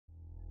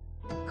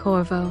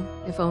Corvo,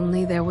 if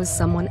only there was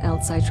someone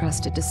else I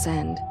trusted to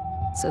send,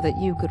 so that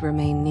you could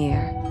remain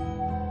near.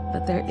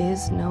 But there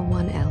is no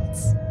one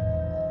else.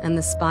 And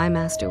the Spy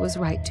Master was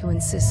right to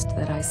insist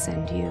that I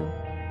send you.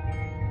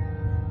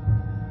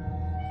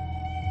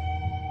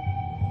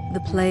 The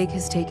plague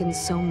has taken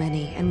so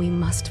many, and we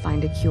must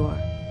find a cure.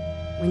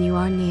 When you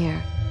are near,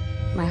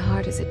 my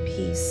heart is at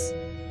peace.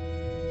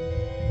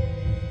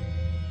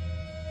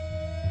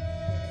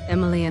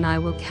 Emily and I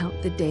will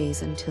count the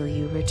days until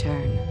you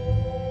return.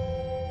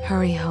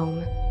 Hurry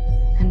home,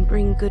 and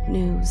bring good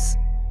news.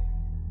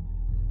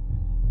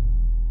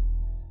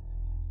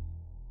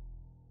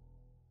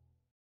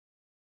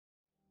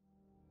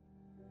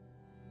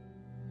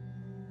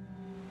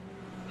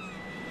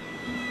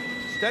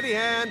 Steady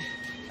hand.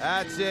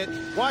 That's it.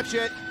 Watch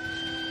it.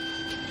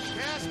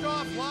 Cast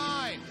off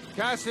line.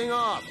 Casting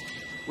off.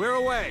 We're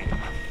away.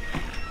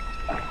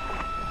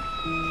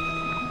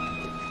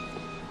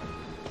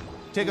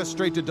 Take us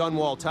straight to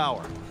Dunwall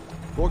Tower.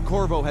 Lord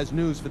Corvo has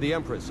news for the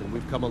Empress, and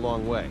we've come a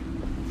long way.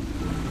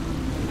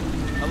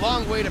 A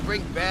long way to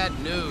bring bad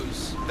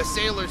news. The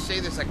sailors say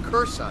there's a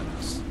curse on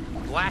us.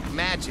 Black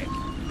magic.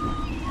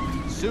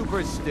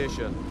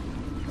 Superstition.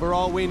 For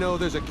all we know,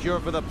 there's a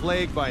cure for the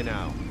plague by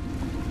now.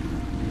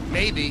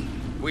 Maybe.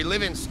 We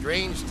live in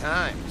strange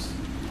times.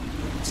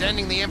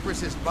 Sending the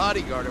Empress's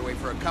bodyguard away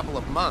for a couple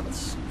of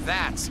months.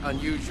 That's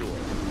unusual.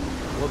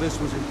 Well, this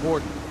was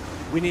important.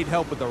 We need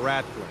help with the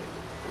rat plague.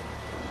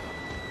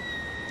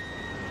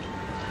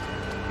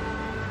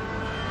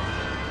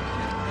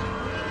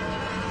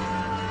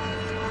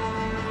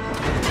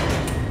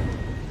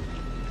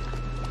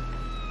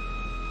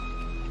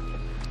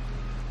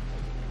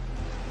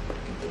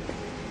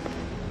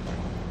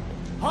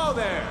 Ho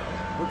there!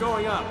 We're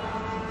going up.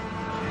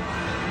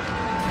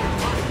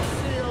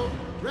 Sealed.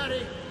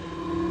 Ready.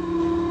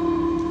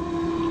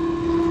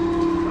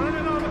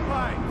 Turning on the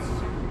pipes.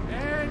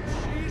 And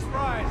she's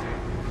rising.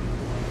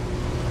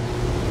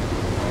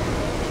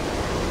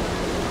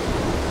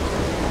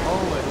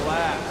 Oh, at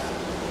last.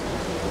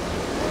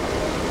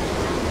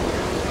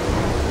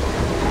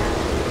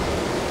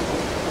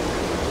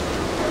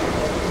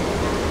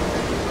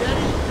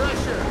 Steady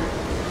pressure.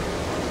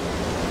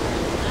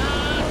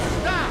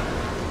 Stop!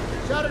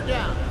 Shut her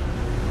down.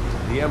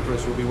 The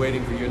Empress will be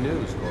waiting for your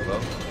news, Corvo.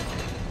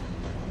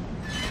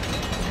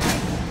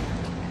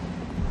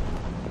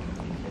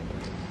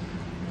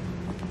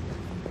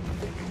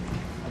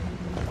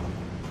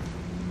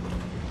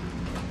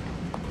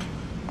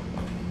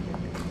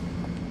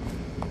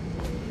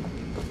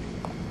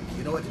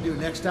 You know what to do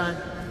next time?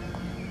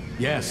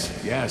 Yes,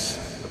 yes.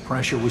 The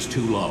pressure was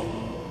too low.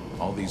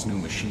 All these new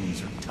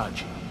machines are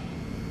touchy.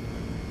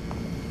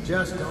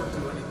 Just don't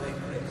do anything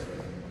crazy.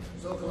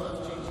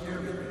 Sokolov changed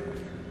everything.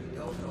 We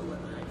don't know what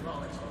the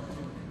hydraulics will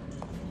do.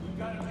 We've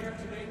got him here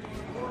today to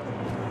report.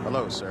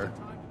 Hello, sir.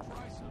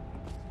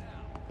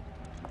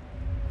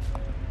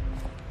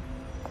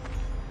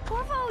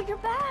 Corvo, you're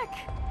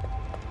back!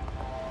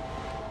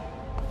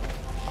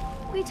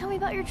 Will you tell me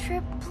about your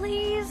trip,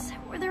 please?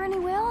 Were there any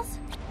whales?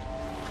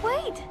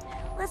 Wait!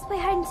 Let's play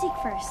hide and seek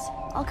first.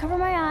 I'll cover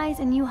my eyes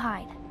and you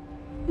hide.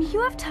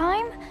 You have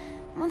time?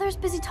 Mother's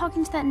busy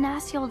talking to that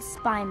nasty old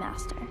spy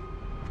master.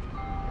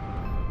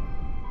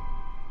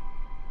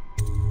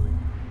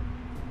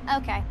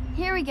 Okay,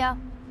 here we go.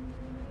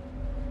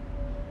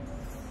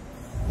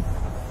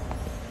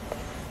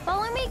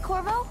 Follow me,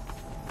 Corvo.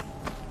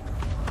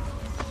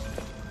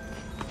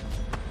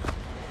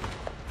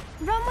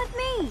 Run with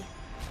me.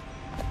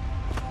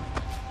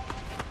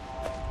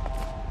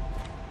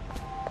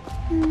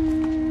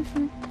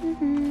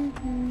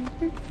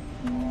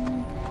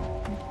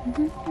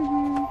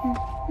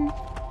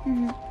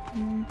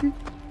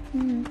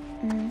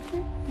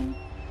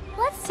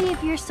 Let's see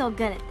if you're still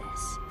good at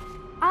this.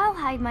 I'll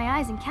hide my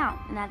eyes and count,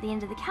 and at the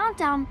end of the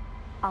countdown,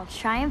 I'll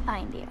try and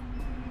find you.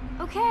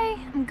 Okay,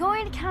 I'm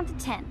going to count to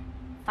 10.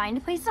 Find a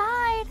place to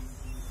hide.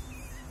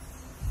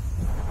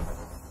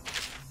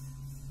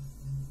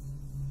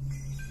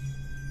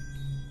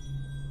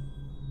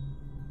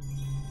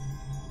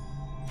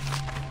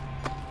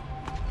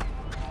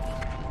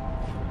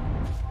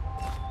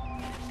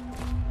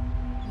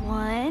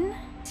 One,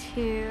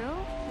 two,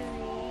 3,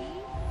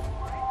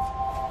 4,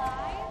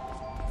 5,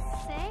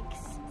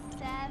 6,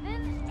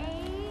 7,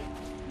 8,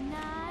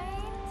 9,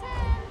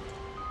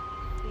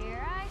 10.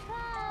 Here I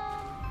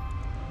come.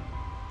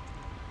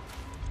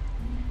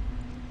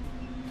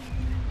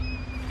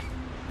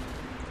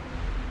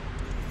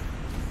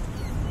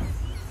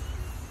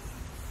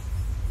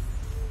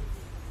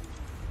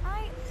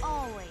 I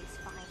always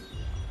find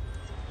you.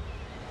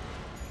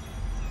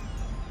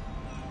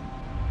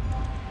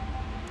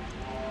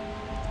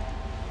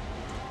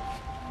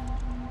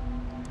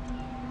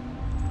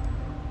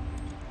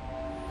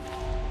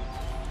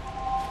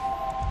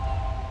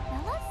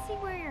 Now let's see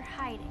where you're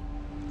hiding.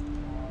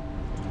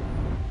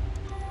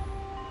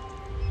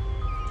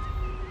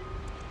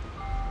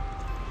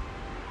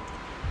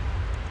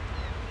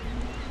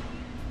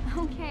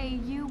 Okay,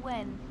 you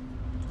win.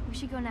 We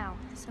should go now,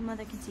 so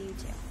Mother can see you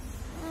too.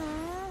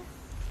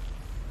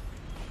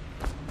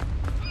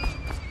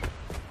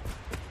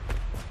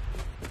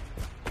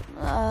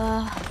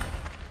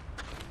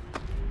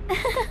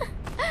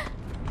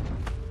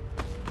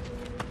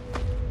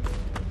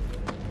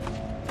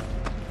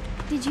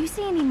 Did you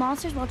see any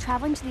monsters while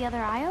traveling to the other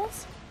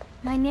isles?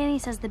 My nanny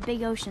says the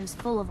big ocean's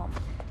full of them,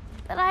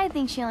 but I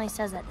think she only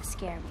says that to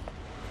scare me.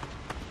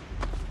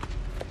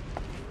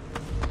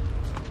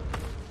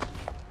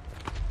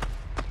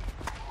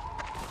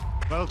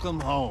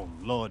 Welcome home,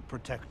 Lord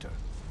Protector.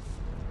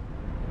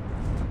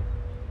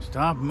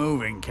 Stop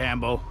moving,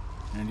 Campbell.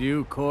 And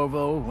you,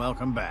 Corvo,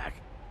 welcome back.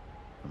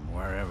 From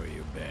wherever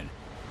you've been.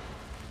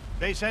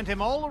 They sent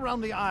him all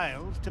around the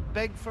Isles to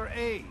beg for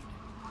aid.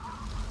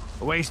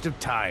 A waste of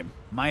time.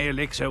 My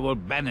elixir will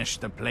banish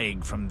the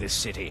plague from this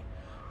city.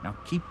 Now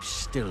keep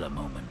still a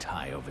moment,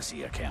 High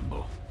Overseer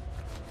Campbell.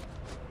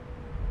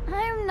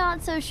 I'm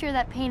not so sure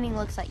that painting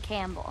looks like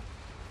Campbell.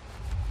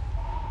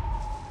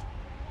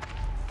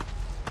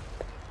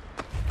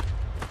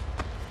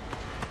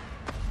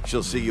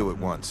 She'll see you at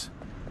once.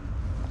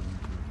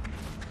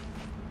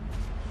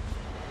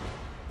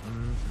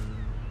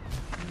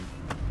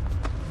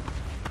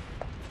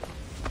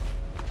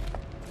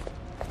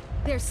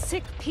 They're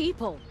sick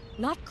people,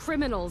 not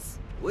criminals.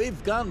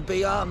 We've gone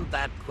beyond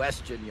that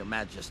question, Your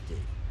Majesty.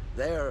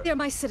 They're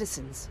my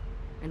citizens,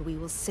 and we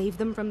will save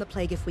them from the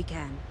plague if we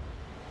can.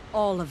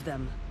 All of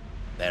them.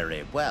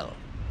 Very well.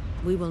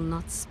 We will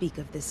not speak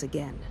of this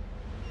again.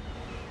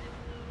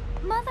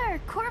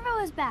 Mother, Corvo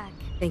is back.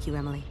 Thank you,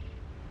 Emily.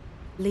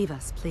 Leave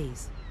us,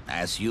 please.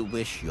 As you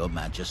wish, Your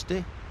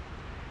Majesty.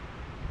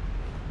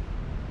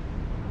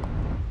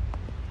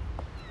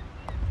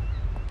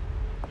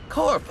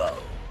 Corvo.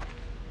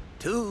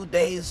 2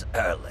 days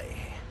early.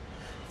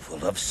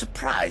 Full of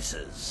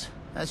surprises,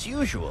 as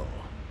usual.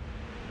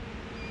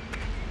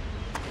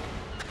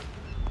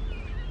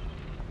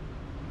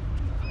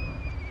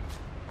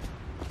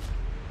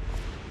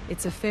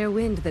 It's a fair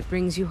wind that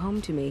brings you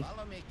home to me.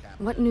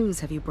 What news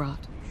have you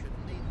brought?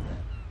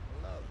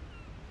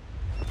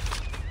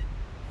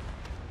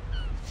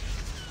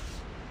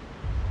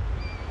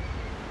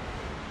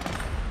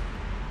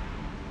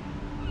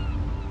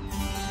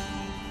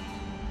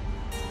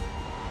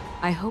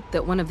 I hoped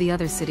that one of the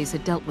other cities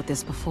had dealt with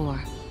this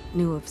before,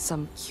 knew of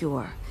some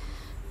cure.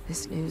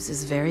 This news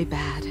is very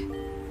bad.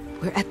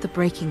 We're at the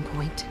breaking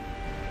point.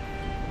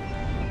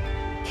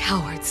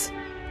 Cowards!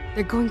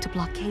 They're going to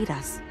blockade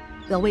us.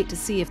 They'll wait to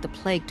see if the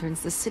plague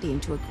turns the city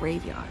into a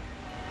graveyard.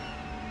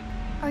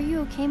 Are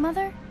you okay,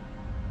 Mother?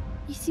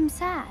 You seem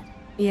sad.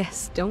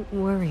 Yes, don't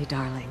worry,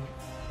 darling.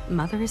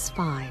 Mother is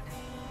fine.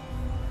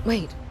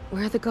 Wait,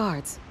 where are the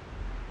guards?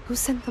 Who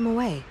sent them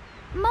away?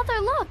 Mother,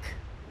 look!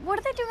 What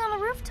are they doing on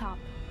the rooftop?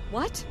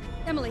 What?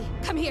 Emily,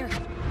 come here!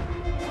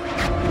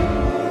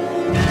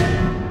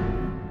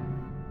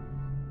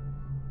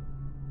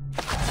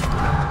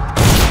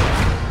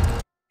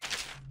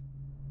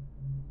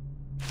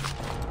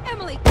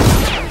 Emily!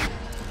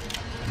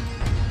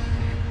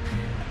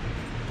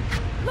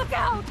 Look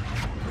out!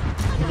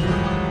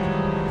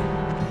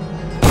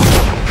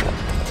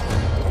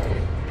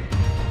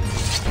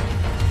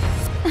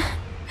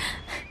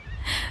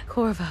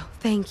 Corvo,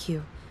 thank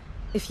you.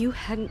 If you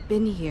hadn't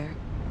been here...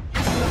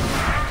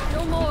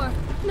 No more!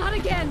 Not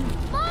again!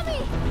 Mommy!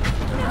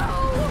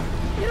 No!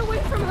 Get away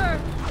from her!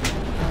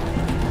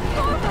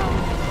 Corvo!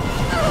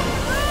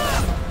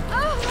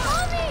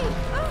 Mommy!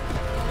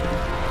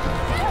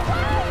 Get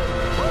away!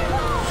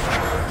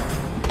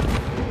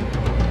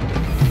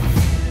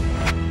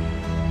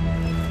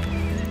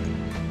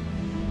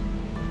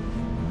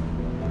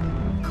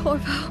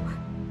 Corvo,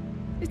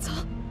 it's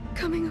all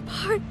coming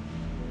apart.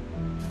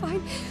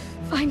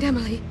 Find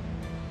Emily.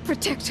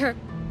 Protect her.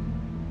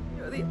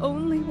 You're the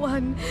only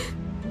one.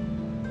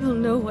 You'll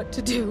know what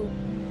to do.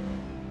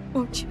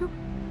 Won't you?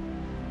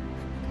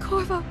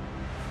 Corvo.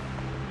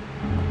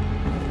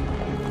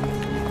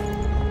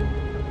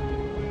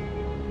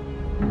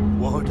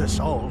 Ward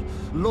us all.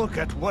 Look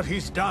at what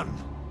he's done.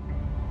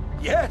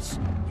 Yes,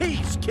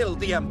 he's killed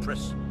the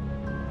Empress.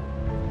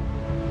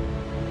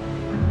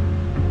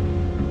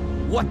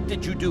 What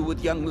did you do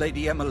with young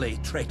Lady Emily,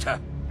 traitor?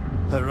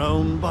 Her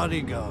own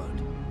bodyguard.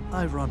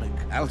 Ironic.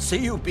 I'll see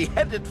you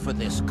beheaded for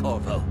this,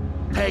 Corvo.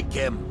 Take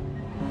him.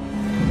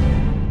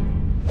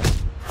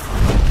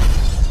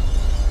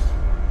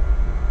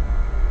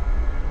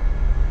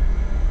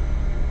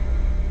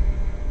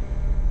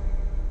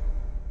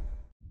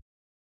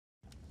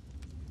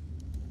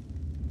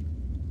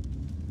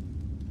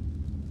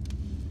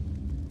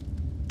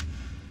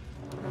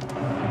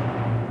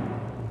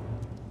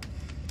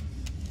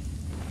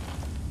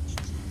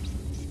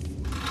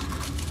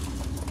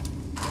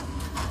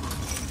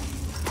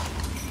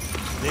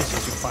 This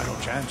is your final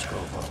chance,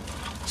 Corvo.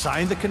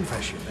 Sign the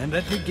confession, and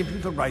let me give you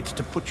the rights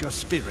to put your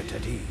spirit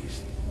at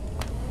ease.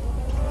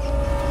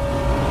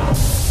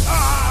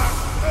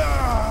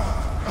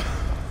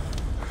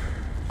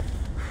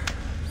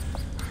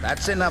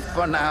 That's enough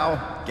for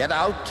now. Get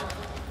out.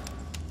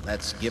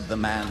 Let's give the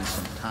man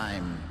some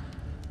time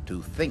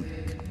to think.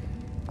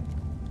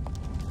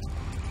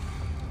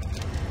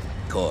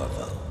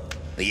 Corvo,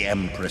 the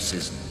Empress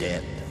is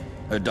dead.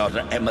 Her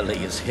daughter Emily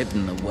is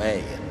hidden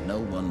away, and no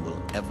one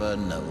will ever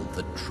know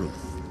the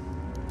truth.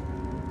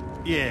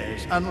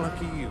 Yes,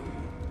 unlucky you.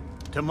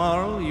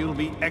 Tomorrow you'll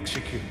be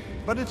executed.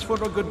 but it's for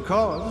a good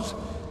cause.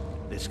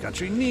 This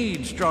country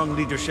needs strong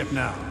leadership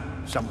now,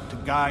 someone to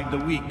guide the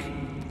weak.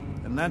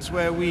 And that's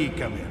where we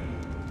come in.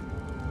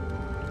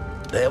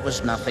 There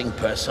was nothing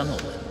personal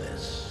in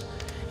this,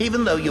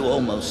 even though you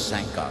almost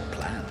sank our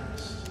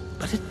plans.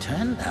 But it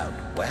turned out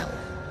well.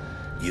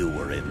 You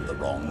were in the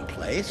wrong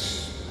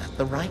place at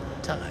the right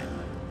time.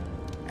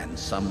 And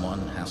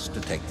someone has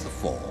to take the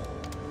fall.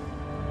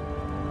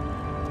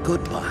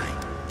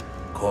 Goodbye,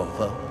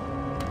 Corvo.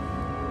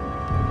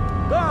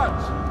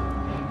 Guards!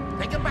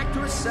 Take him back to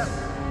his cell.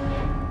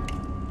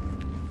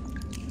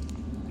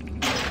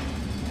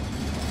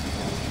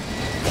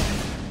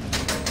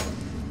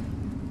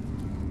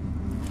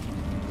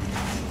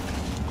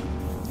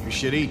 You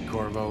should eat,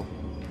 Corvo.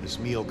 This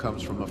meal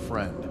comes from a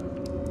friend.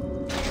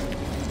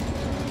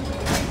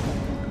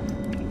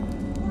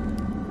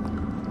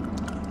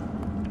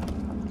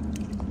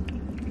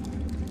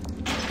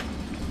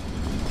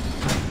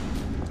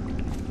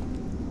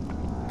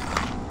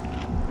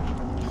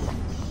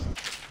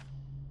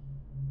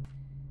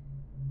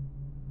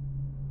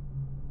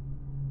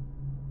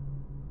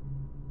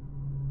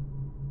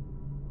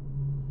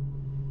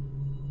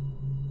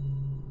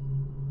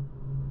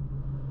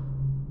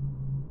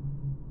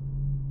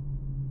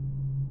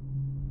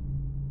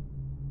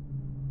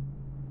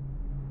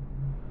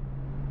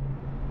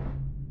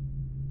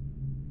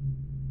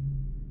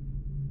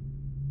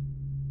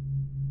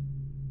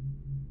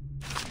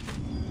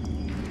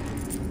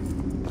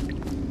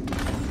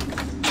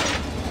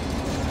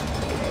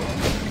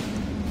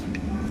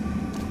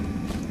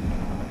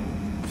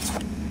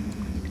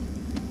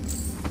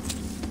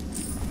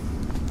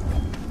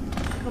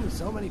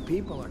 So many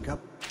people are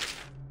coming.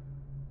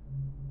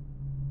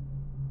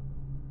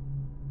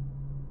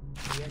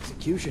 The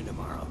execution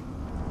tomorrow.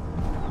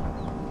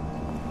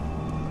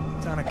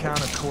 It's on account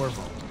of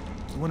Corvo,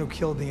 the one who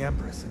killed the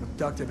Empress and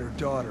abducted her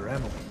daughter,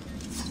 Emily.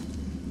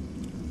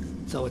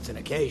 So it's an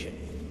occasion.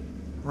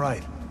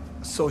 Right.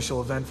 A social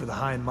event for the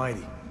high and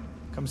mighty.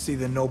 Come see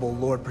the noble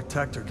Lord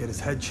Protector get his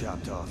head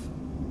chopped off.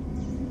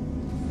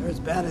 They're as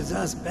bad as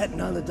us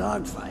betting on the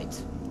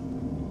dogfights.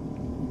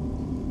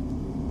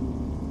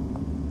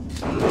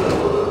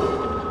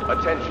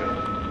 Attention,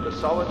 the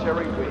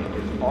solitary wing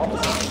is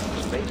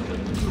off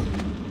maintenance,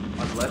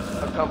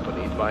 unless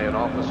accompanied by an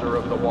officer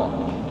of the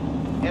watch.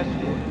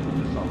 Escort to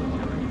the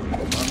solitary wing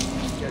must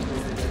be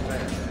scheduled in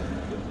advance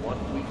with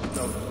 1 week's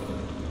notice.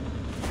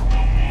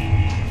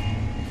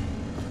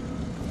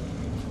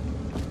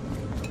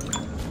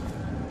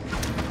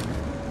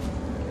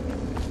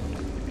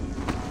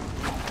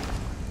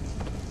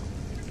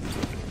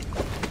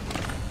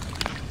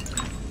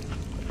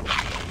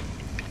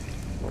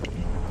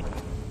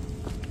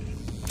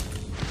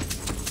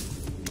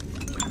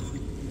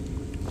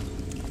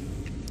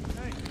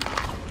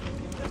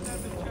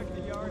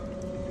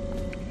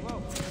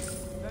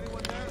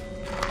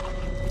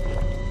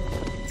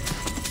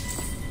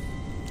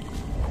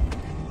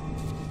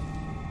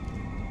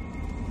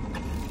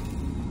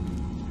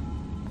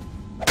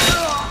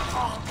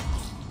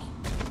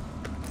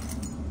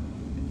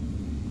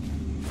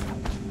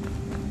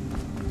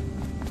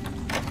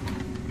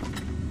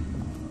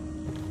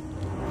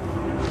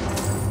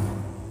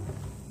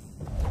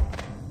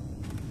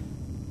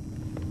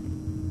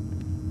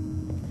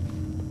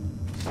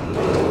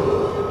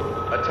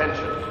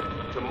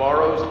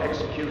 Tomorrow's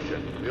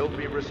execution will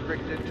be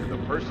restricted to the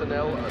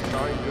personnel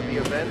assigned to the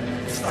event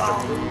and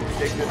approved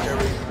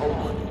dignitaries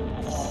only.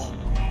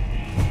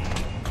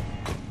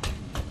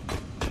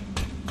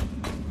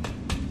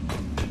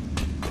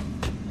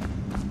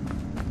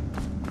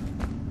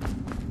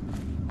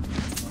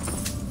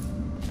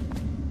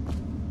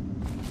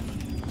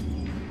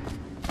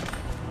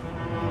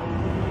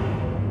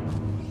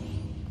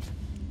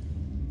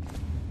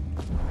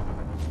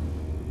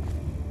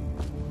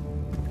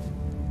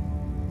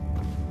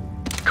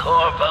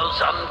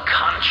 Corvo's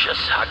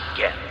unconscious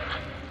again,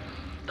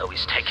 though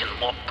he's taken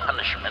more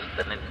punishment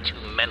than the 2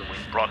 men we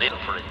brought in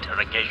for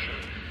interrogation.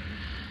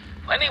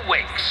 When he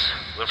wakes,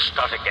 we'll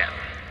start again.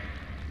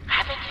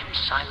 Having him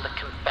sign the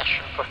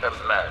confession for her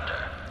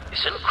murder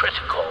isn't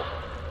critical,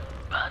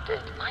 but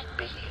it might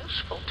be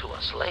useful to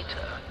us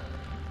later.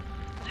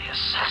 The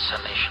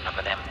assassination of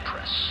an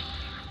empress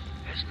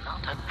is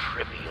not a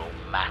trivial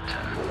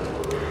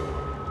matter.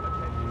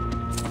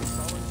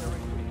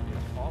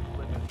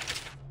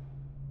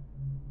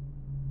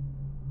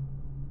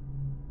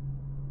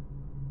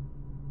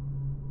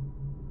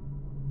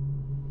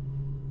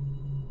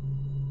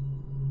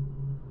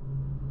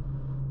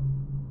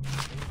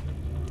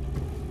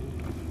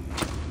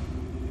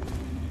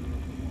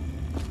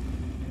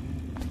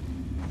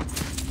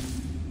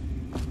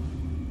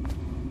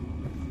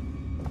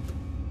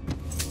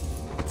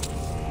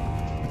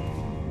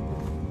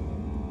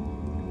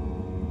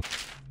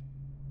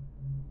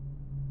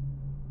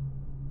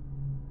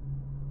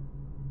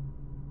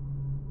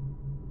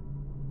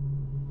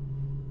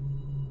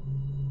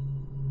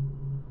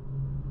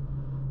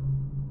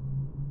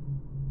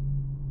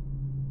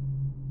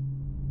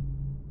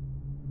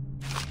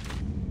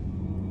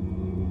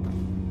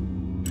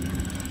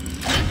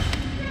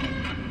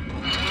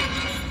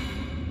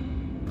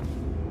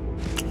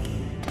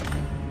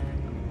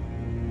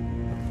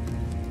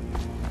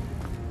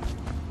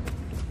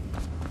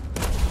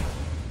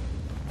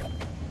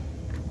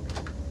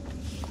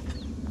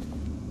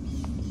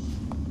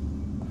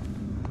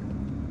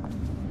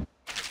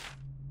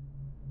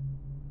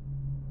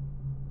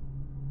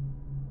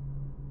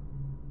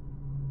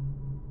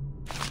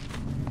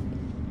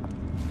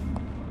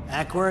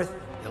 Ackworth,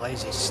 you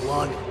lazy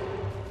slug.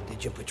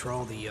 Did you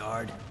patrol the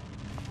yard?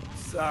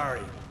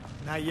 Sorry,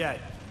 not yet.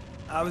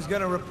 I was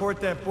gonna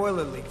report that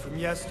boiler leak from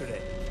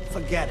yesterday.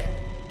 Forget it.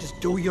 Just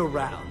do your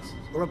rounds.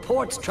 A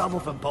report's trouble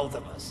for both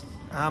of us.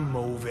 I'm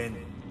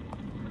moving.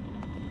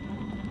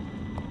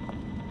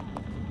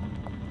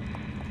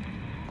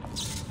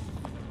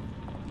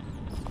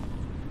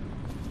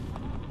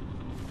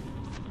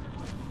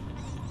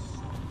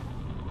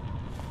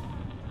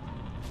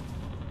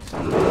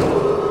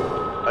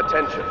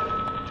 Attention.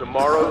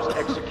 Tomorrow's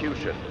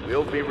execution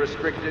will be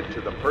restricted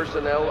to the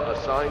personnel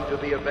assigned to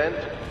the event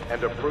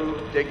and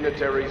approved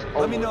dignitaries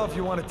only. Let me know if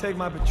you want to take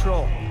my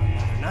patrol.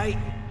 Another night,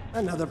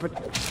 another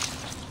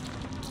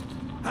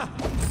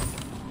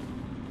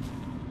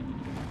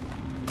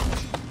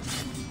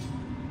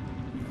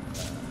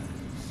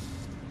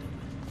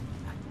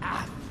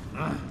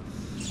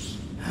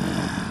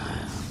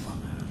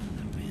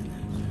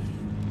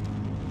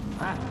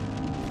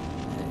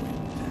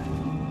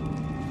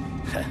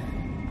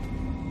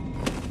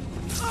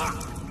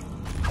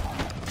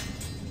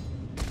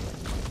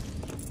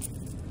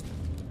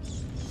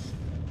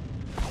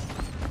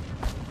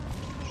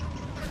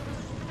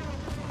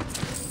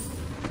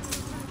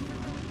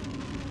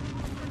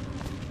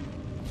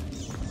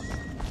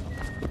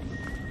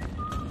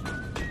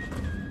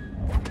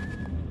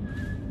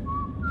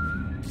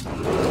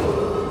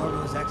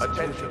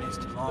Attention.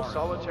 The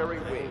solitary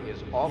wing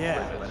is off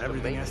limits but to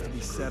everything has to be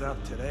maintenance set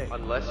up today.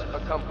 unless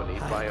accompanied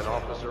by an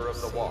officer of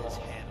the watch.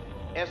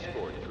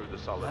 Escort through the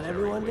solitary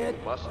everyone wing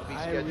did? must be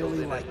I scheduled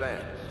really in like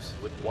advance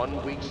with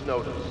 1 week's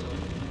notice.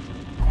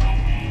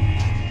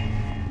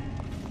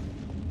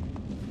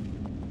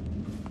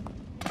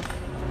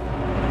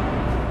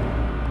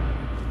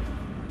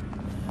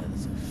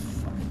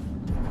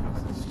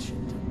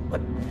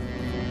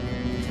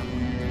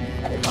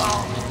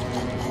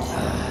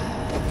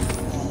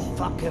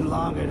 fucking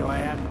longer do I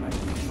have to make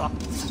fuck?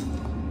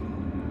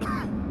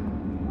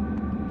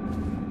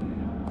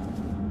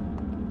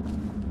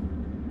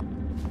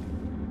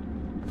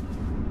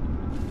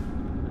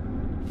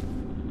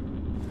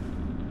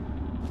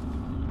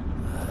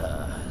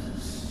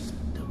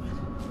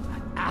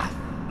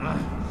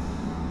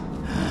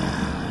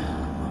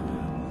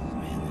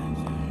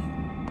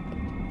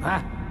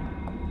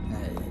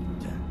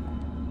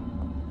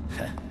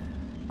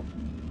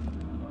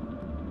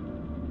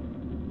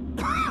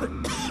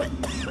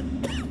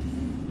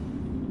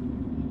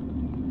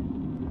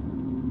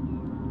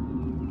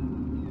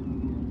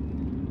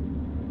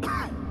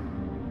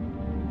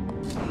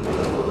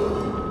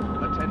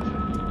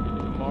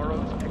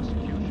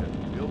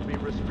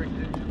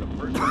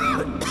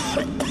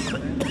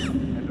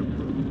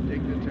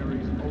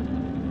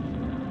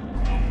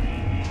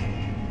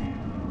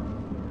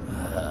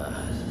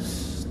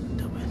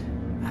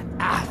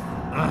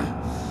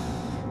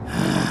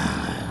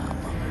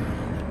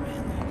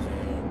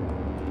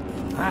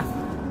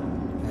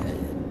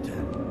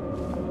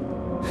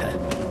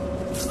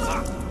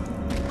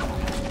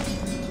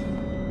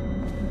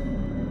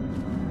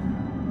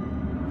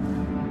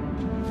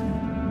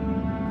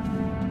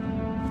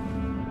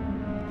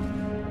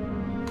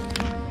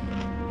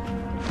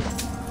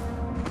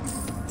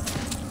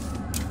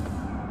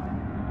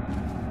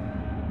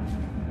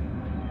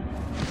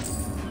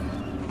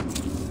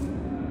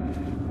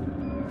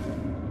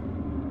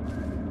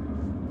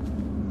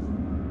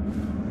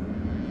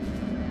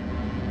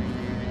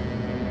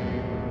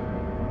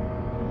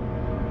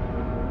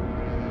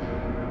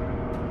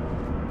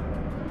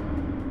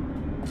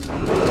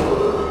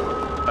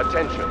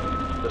 Attention.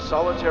 The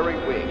solitary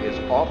wing is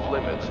off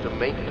limits to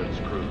maintenance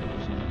crews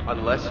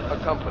unless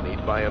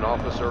accompanied by an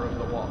officer of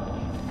the watch.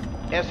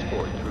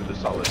 Escort through the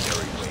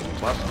solitary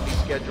wing must be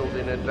scheduled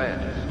in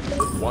advance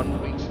with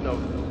 1 week's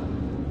notice.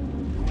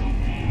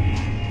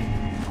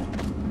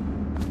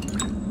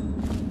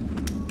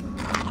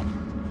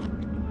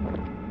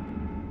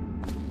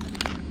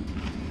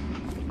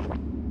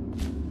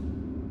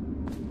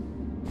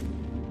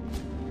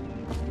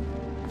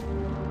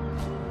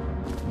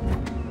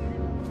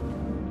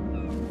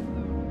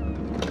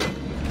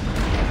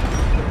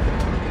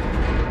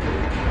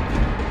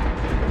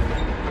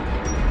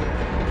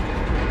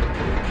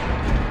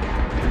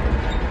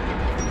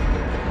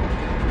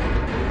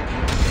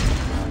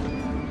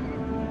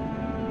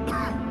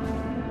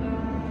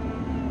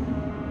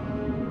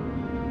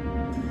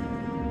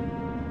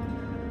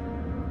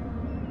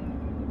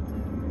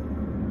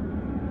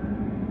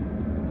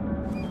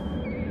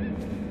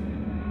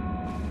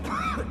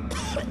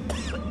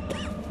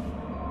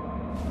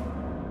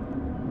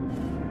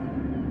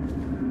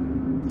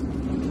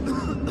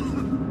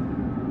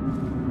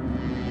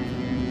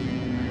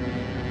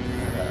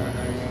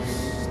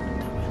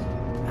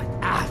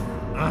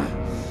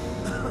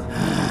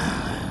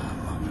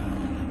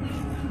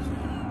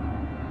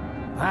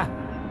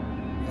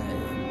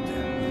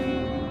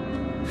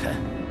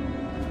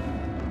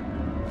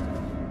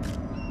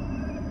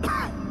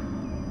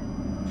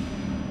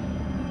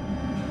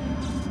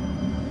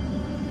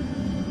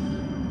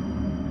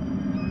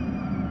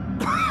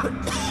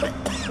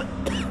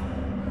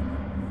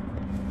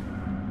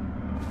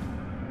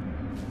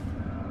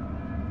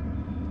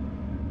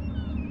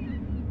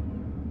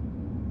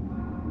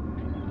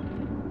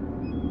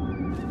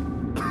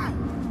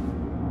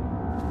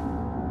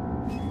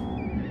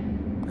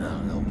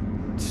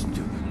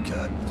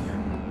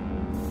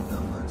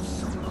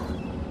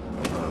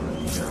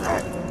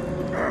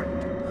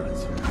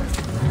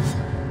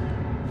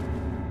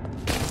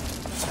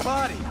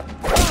 body!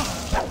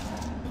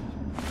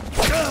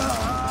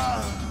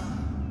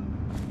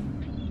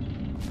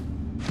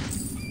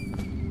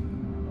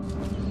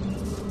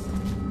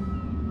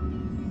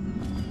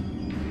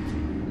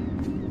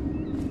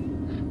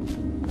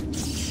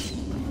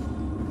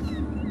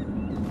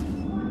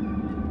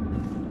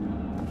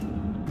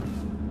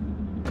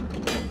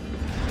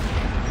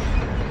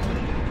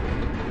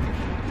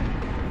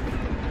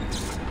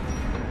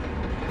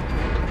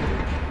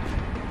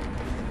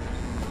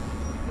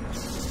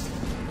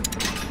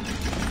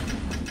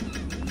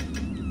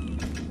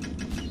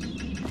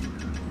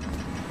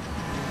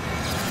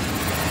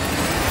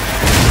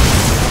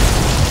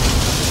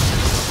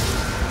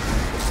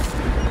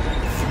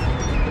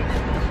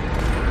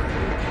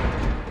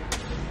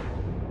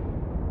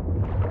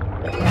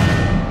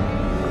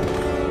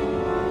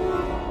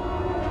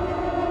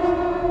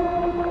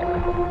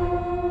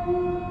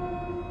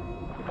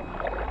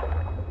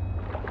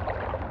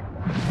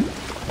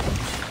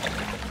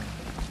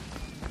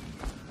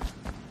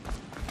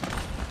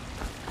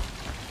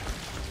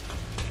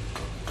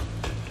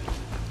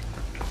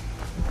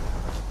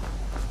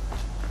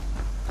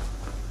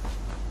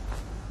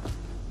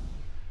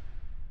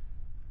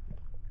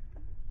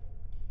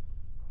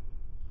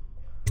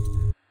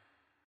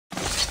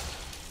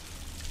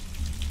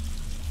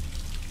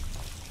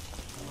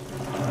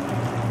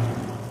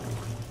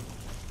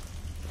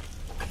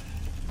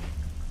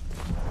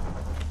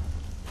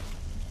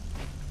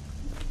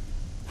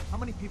 How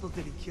many people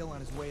did he kill on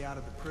his way out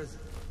of the prison?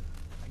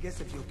 I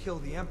guess if you'll kill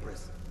the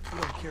Empress, you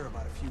don't care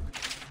about a few...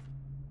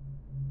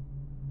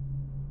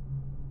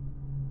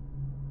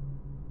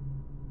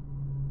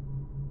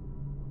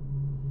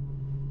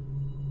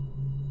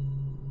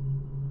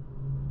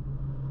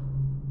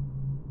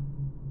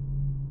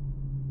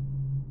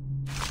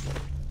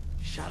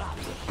 Shut up.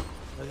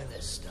 Look at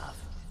this stuff.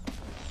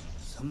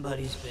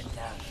 Somebody's been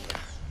down here.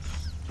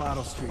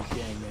 Bottle Street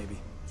gang, maybe.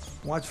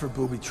 Watch for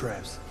booby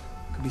traps.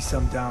 Could be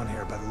some down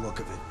here by the look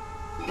of it.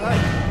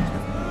 Right.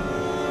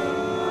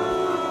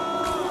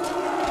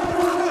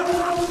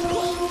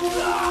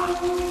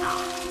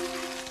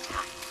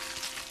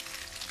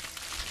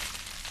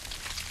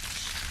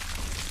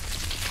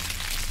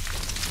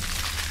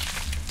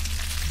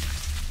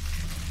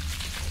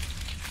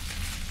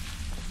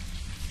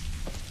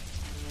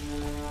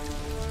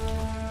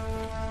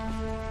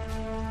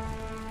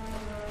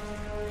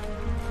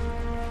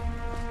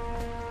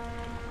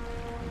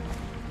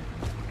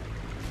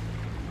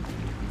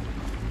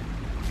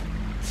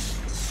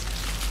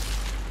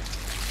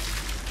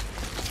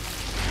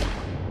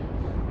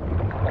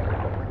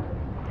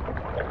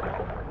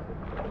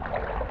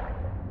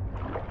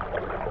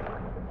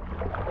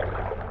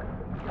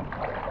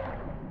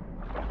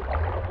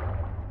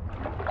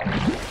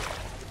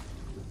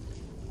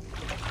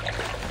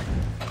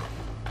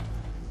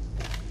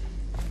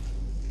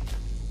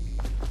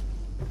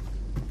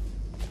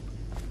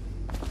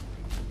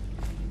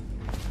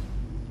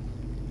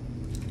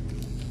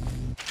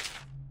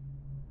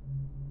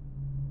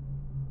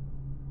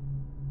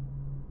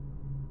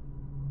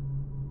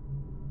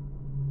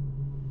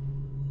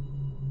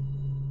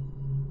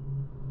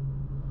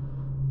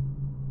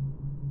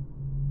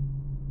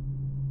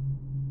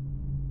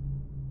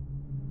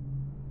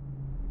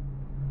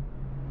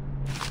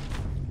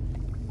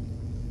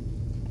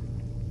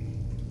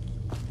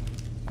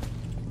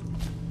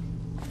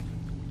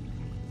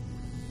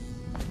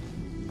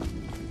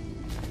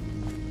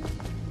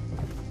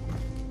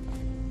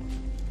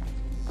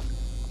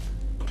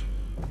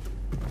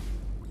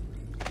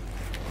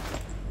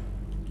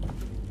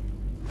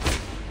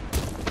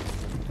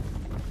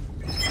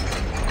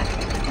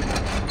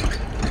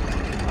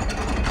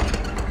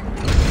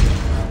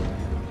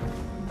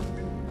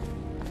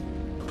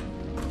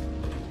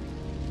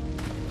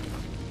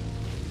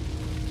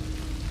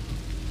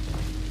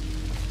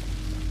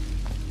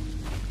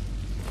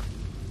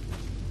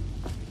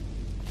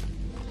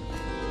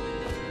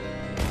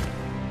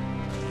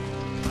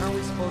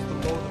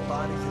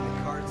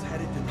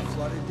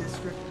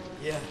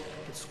 Yeah,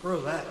 but screw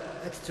that.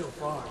 That's too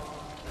far.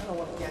 I don't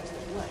want to catch the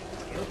plague,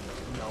 you?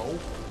 No.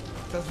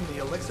 Doesn't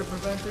the elixir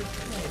prevent it?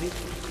 Maybe.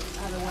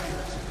 Either way,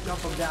 let's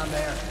dump them down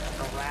there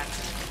like a rat.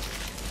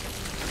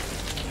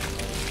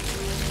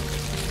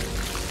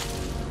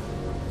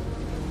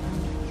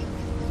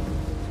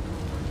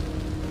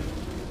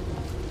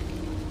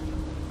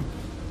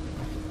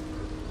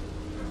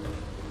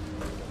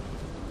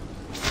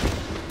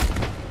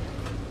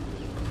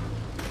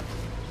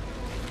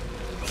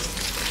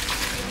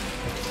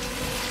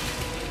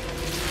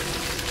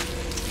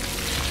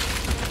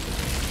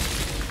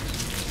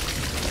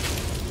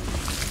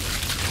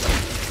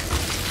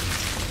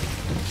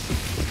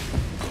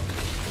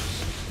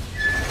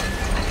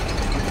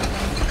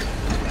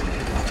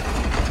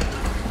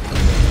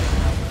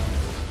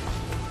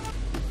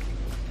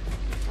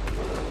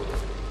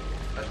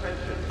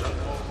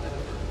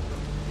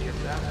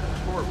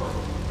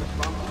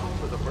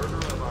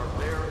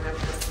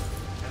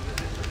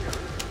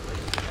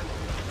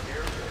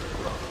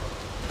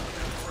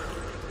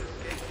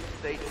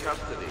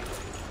 Custody.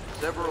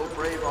 Several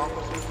brave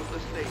officers of the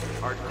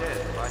state are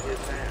dead by his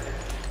hand.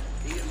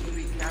 He is to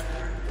be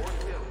captured or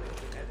killed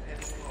at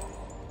any cost.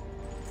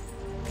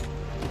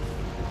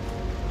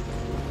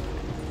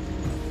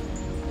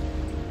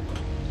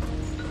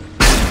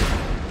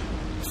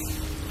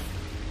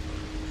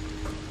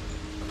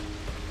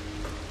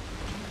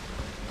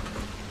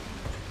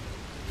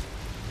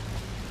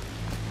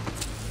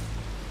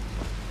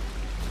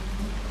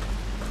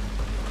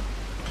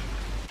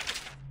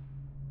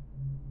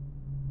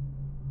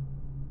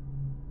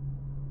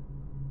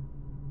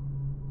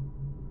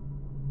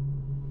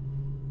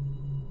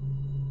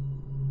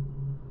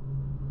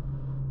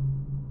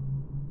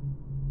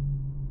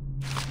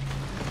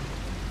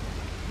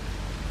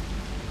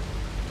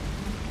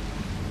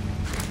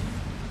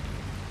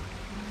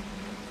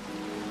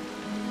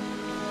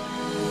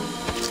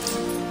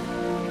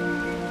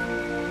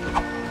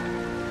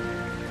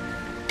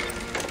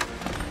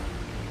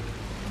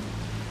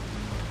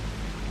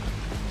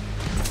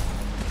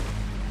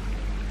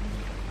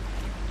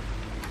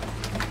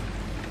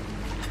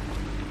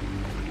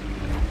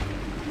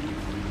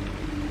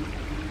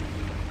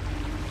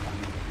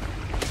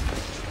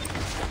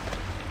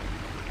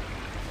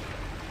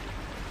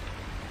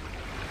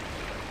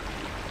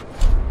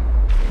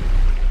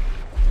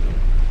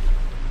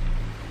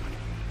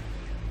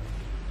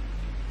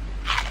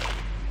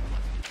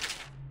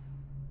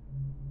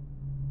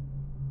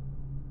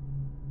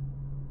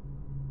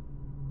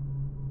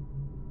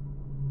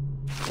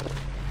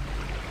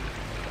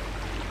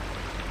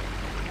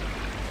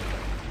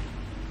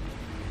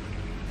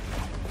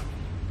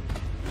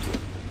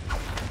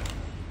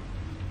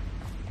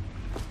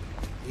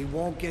 He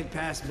won't get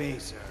past me,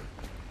 sir.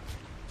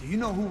 Do you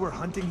know who we're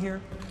hunting here?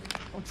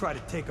 Don't try to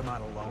take him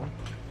out alone.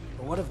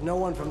 But what if no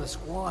one from the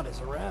squad is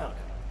around?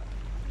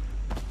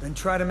 Then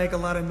try to make a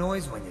lot of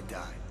noise when you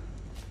die.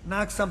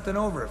 Knock something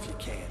over if you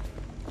can.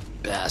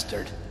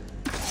 Bastard.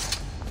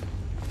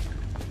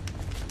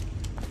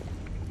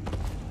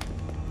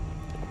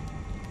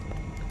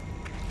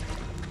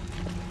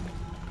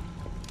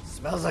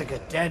 Smells like a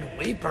dead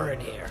weeper in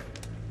here.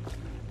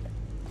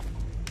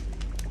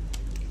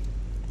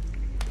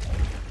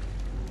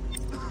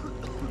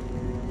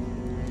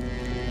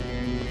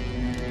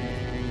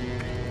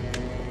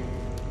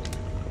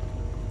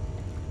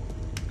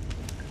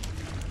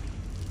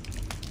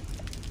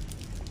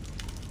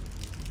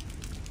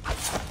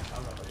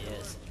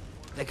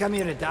 They come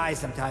here to die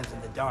sometimes in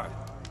the dark.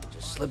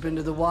 Just slip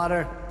into the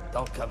water,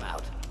 don't come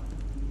out.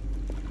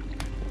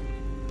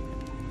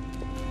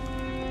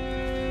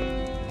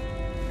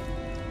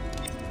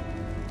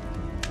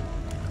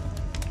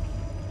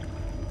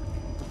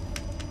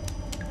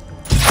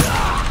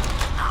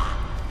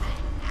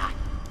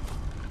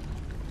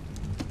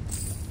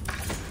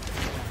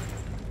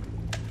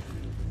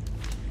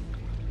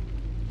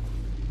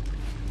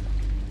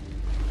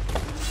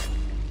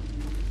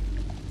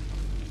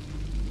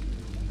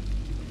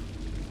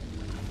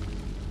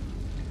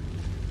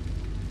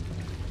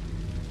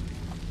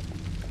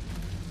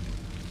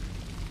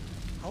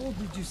 How old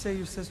did you say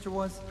your sister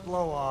was?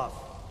 Blow off.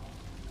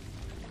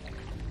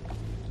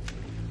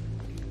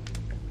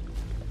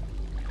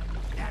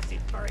 Nasty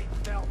furry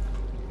filth.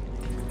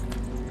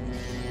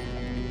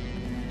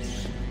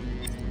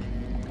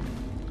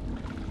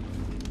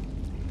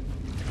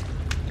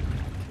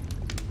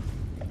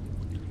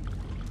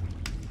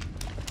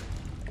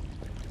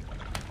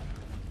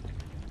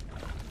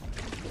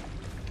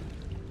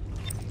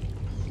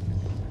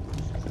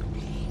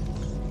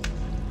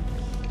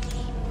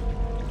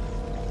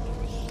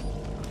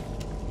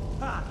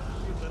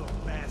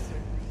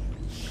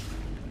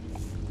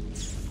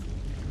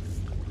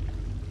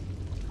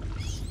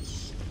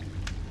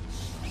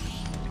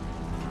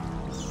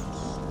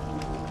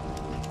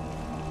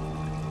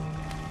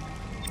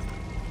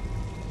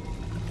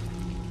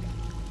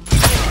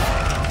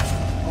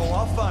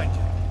 Find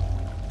you.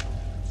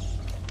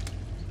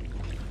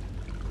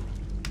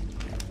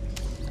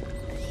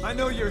 I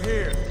know you're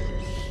here.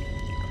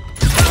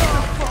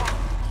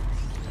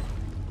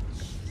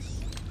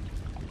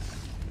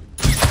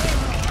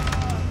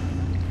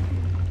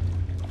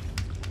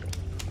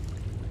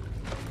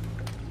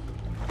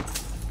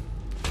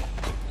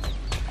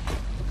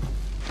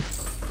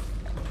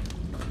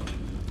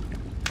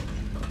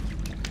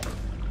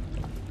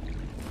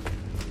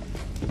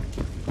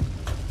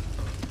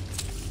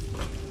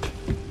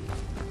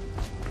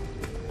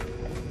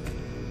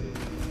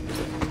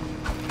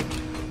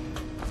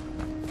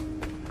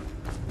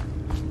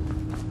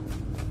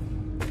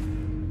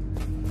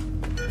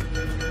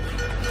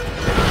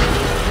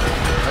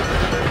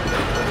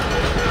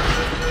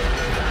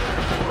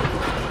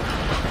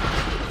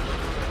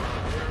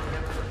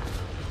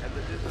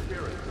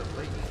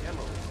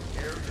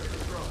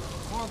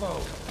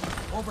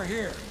 Over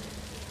here.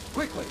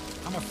 Quickly,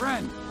 I'm a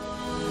friend.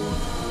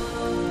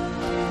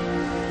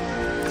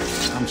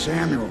 I'm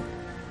Samuel,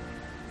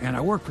 and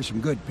I work for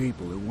some good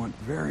people who want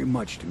very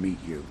much to meet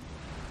you.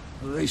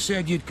 They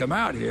said you'd come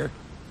out here.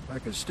 I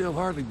could still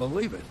hardly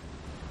believe it.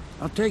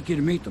 I'll take you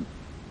to meet them.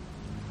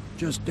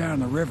 Just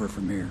down the river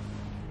from here.